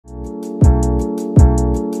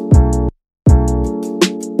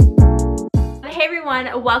Hey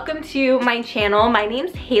everyone, welcome to my channel. My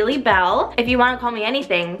name's Hayley Bell. If you want to call me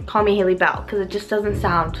anything, call me Hayley Bell, because it just doesn't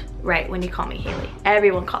sound right when you call me Hayley.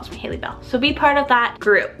 Everyone calls me Hayley Bell. So be part of that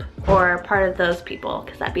group, or part of those people,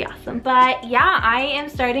 because that'd be awesome. But yeah, I am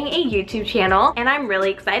starting a YouTube channel and I'm really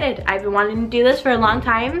excited. I've been wanting to do this for a long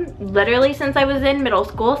time, literally since I was in middle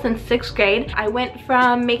school, since 6th grade. I went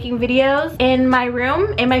from making videos in my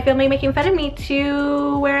room and my family making fun of me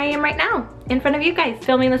to where I am right now, in front of you guys,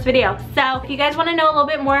 filming this video. So if you guys want to know a little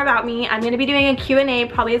bit more about me, I'm going to be doing a Q&A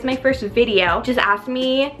probably as my first video. Just ask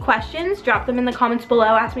me questions, drop them in the comments below,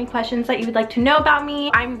 ask me questions that you would like to know about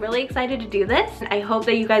me. I'm really excited to do this. I hope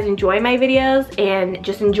that you guys enjoy my videos and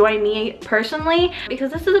just enjoy me personally,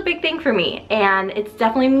 because this is a big thing for me and it's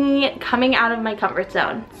definitely me coming out of my comfort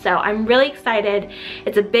zone. So I'm really excited.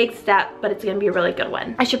 It's a big step, but it's gonna be a really good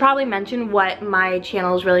one. I should probably mention what my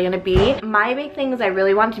channel is really gonna be. My big thing is I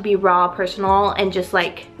really want it to be raw, personal, and just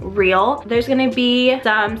like real. There's gonna be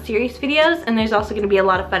some serious videos and there's also gonna be a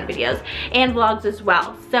lot of fun videos and vlogs as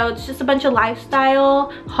well. So it's just a bunch of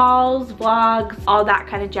lifestyle, hauls, vlogs, all that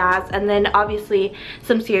kind of jazz, and then obviously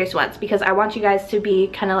some serious ones, because I want you guys to be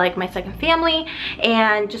kind of like my second family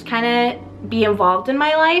and just kind of be involved in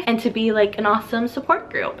my life and to be like an awesome support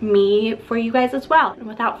group, me for you guys as well. And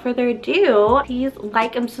without further ado, please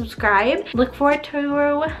like and subscribe. Look forward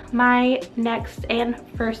to my next and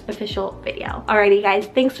first official video. Alrighty guys,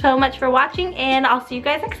 thanks so much for watching and I'll see you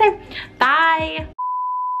guys next time. Bye.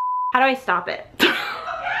 How do I stop it?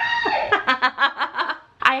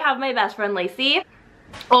 I have my best friend Lacey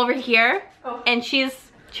over here and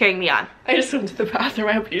she's cheering me on. I just went to the bathroom.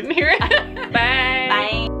 I hope you didn't hear it. Bye.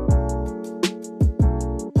 Bye.